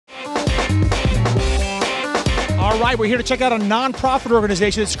All right, we're here to check out a nonprofit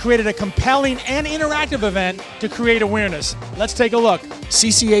organization that's created a compelling and interactive event to create awareness. Let's take a look.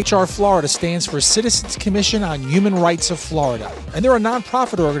 CCHR Florida stands for Citizens Commission on Human Rights of Florida. And they're a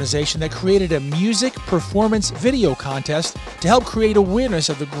nonprofit organization that created a music performance video contest to help create awareness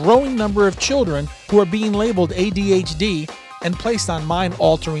of the growing number of children who are being labeled ADHD and placed on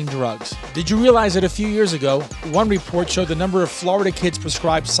mind-altering drugs. Did you realize that a few years ago, one report showed the number of Florida kids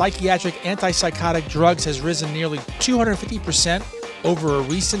prescribed psychiatric antipsychotic drugs has risen nearly 250% over a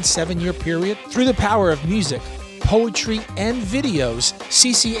recent 7-year period? Through the power of music, poetry, and videos,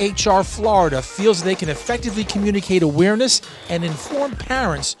 CCHR Florida feels they can effectively communicate awareness and inform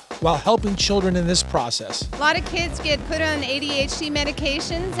parents while helping children in this process. A lot of kids get put on ADHD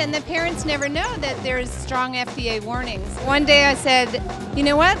medications and the parents never know that there's strong FDA warnings. One day I said, you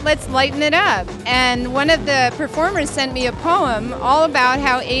know what, let's lighten it up. And one of the performers sent me a poem all about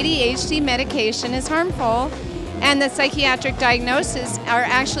how ADHD medication is harmful and the psychiatric diagnoses are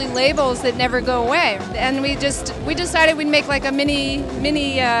actually labels that never go away. And we decided we'd make like a mini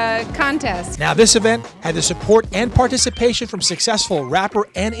contest. Now this event had the support and participation from successful rapper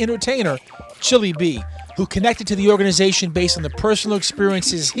and entertainer Chili B, who connected to the organization based on the personal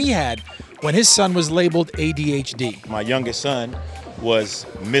experiences he had when his son was labeled ADHD. My youngest son was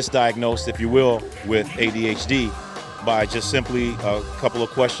misdiagnosed, if you will, with ADHD by just simply a couple of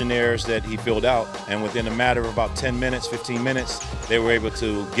questionnaires that he filled out, and within a matter of about 10 minutes, 15 minutes, they were able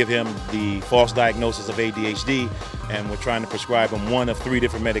to give him the false diagnosis of ADHD, and we're trying to prescribe him one of 3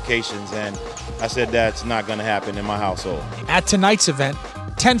 different medications, and I said that's not going to happen in my household. At tonight's event,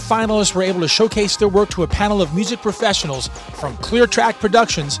 10 finalists were able to showcase their work to a panel of music professionals from Clear Track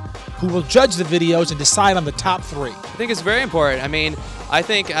Productions who will judge the videos and decide on the top 3. I think it's very important. I mean, I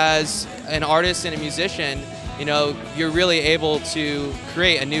think as an artist and a musician, you know, you're really able to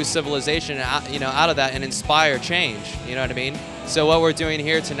create a new civilization, you know, out of that and inspire change, you know what I mean? So what we're doing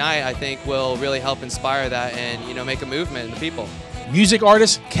here tonight, I think, will really help inspire that and, you know, make a movement in the people. Music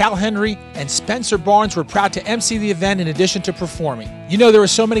artists Cal Henry and Spencer Barnes were proud to MC the event in addition to performing. You know, there were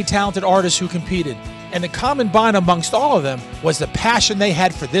so many talented artists who competed, and the common bond amongst all of them was the passion they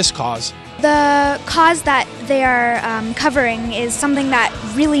had for this cause. The cause that they are covering is something that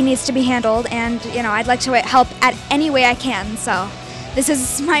really needs to be handled, and you know, I'd like to help at any way I can, so this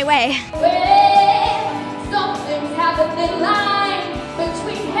is my way.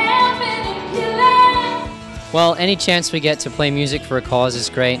 Well, any chance we get to play music for a cause is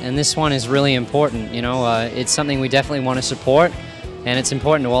great, and this one is really important. You know, it's something we definitely want to support, and it's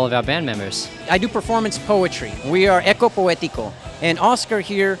important to all of our band members. I do performance poetry. We are Eco Poético. And Oscar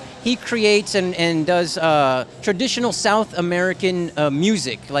here, he creates and does traditional South American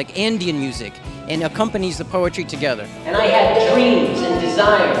music, like Andean music, and accompanies the poetry together. And I had dreams and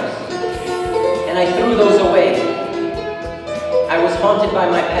desires, and I threw those away. I was haunted by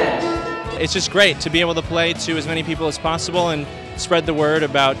my past. It's just great to be able to play to as many people as possible and spread the word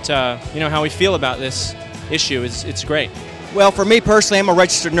about you know, how we feel about this issue. It's great. Well, for me personally, I'm a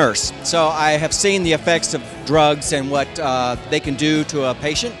registered nurse, so I have seen the effects of drugs and what they can do to a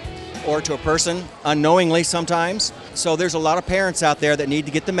patient or to a person unknowingly sometimes. So there's a lot of parents out there that need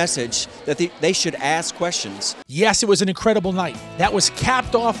to get the message that they should ask questions. Yes, it was an incredible night. That was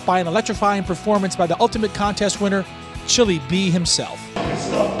capped off by an electrifying performance by the ultimate contest winner, Chili B himself.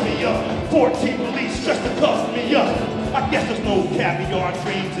 14 police just to cuff me up. I guess there's no caviar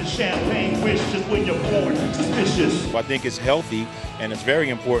dreams and champagne wish just when you're born suspicious. I think it's healthy and it's very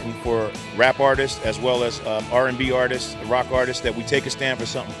important for rap artists as well as R&B artists, rock artists, that we take a stand for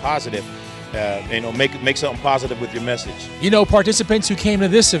something positive. You know, make something positive with your message. You know, participants who came to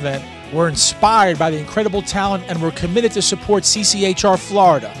this event were inspired by the incredible talent and were committed to support CCHR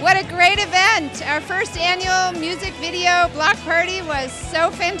Florida. What a great event! Our first annual music video block party was so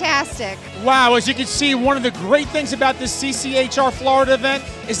fantastic. Wow, as you can see, one of the great things about this CCHR Florida event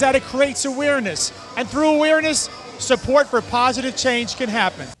is that it creates awareness. And through awareness, support for positive change can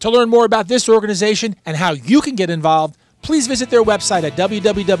happen. To learn more about this organization and how you can get involved, please visit their website at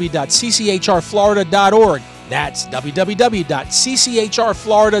www.cchrflorida.org. That's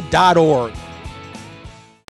www.cchrflorida.org.